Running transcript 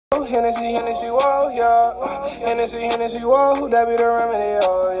Hennessy, Hennessy, whoa, yeah. Hennessy, Hennessy, whoa, that be the remedy,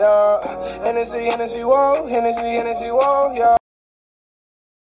 oh, yeah. Hennessy, Hennessy, whoa, Hennessy, Hennessy, whoa, yeah.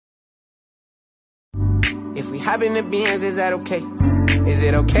 If we hop in the Benz, is that okay? Is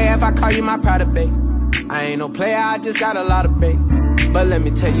it okay if I call you my pride, babe? I ain't no player, I just got a lot of babe. But let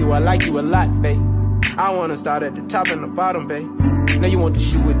me tell you, I like you a lot, babe. I wanna start at the top and the bottom, babe. Now you want the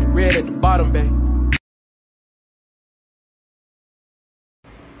shoe with the red at the bottom, babe.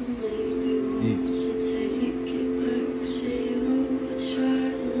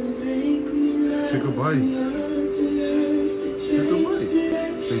 Take a bite. Take a bite.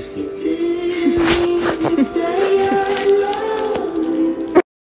 Thank you.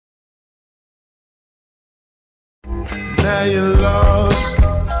 Now you're lost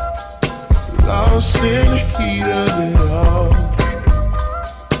in the heat of it all.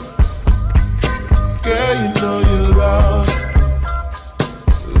 Girl, you know you're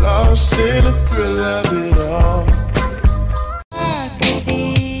lost in the thrill of it all. I could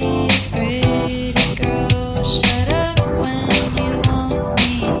be a pretty girl, shut up when you want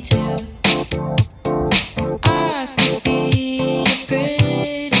me to. I could be a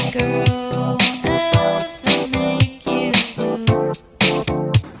pretty girl, never make you blue.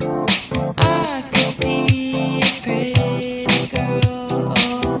 I could be a pretty girl,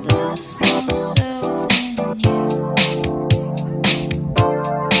 all lose myself in you.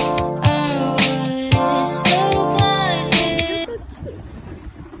 I was so blinded.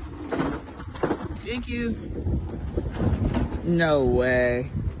 Thank you. No way.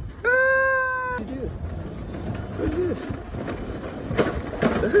 What do you do? What is this?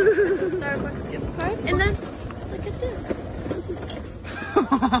 It's a Starbucks gift card. And then, look at this.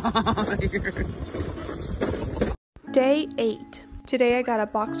 Day 8. Today I got a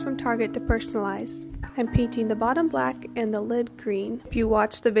box from Target to personalize. I'm painting the bottom black and the lid green. If you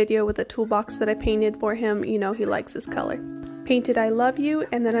watched the video with the toolbox that I painted for him, you know he likes this color. Painted I love you,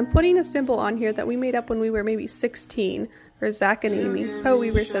 and then I'm putting a symbol on here that we made up when we were maybe 16 for Zach and Amy. Oh, we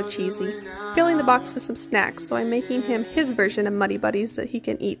were so cheesy. Filling the box with some snacks, so I'm making him his version of Muddy Buddies that he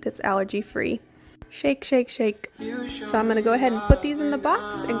can eat that's allergy free. Shake, shake, shake. So I'm gonna go ahead and put these in the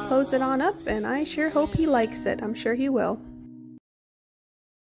box and close it on up, and I sure hope he likes it. I'm sure he will.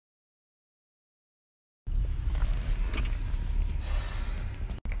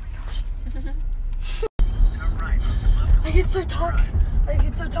 I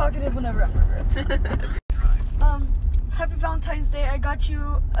get so talkative whenever I'm nervous. Happy Valentine's Day. I got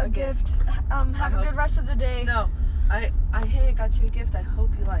you a gift. Have a good rest of the day. No, hey, I got you a gift. I hope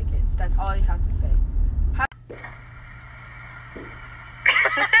you like it. That's all you have to say.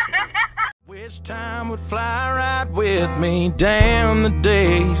 Wish time would fly right with me. Damn the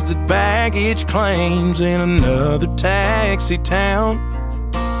days that baggage claims in another taxi town.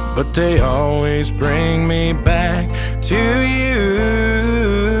 But they always bring me back to you.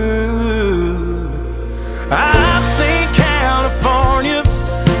 I've seen California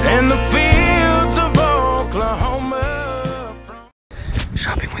and the fields of Oklahoma.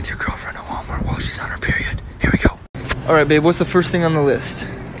 Shopping with your girlfriend at Walmart while she's on her period. Here we go. Alright, babe, what's the first thing on the list?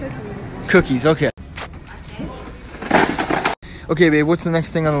 Cookies, okay. Okay, babe, what's the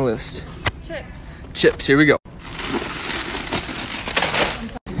next thing on the list? Chips. Chips, here we go.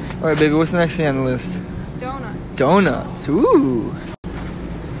 Alright, baby, what's the next thing on the list? Donuts. Donuts, ooh.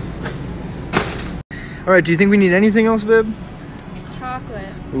 Alright, do you think we need anything else, babe?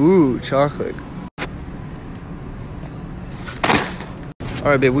 Chocolate. Ooh, chocolate.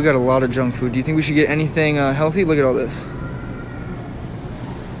 Alright, babe, we got a lot of junk food. Do you think we should get anything healthy? Look at all this.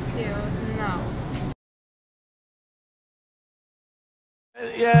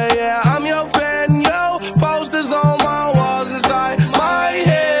 Yeah, I'm your fan, yo. Posters on my walls inside my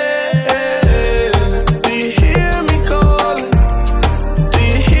head. Do you hear me calling? Do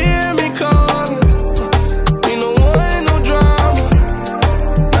you hear me calling? Ain't no one, no drama.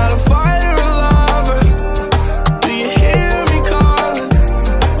 Not a fighter or lover. Do you hear me calling?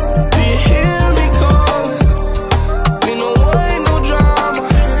 Do you hear me calling? Ain't no one, no drama.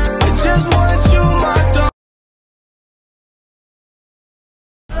 I just want you, my dog.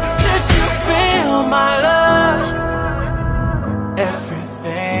 My love,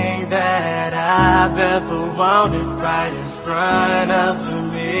 everything that I've ever wanted right in front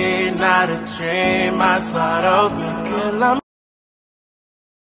of me. Not a dream, my spot open. Girl, I'm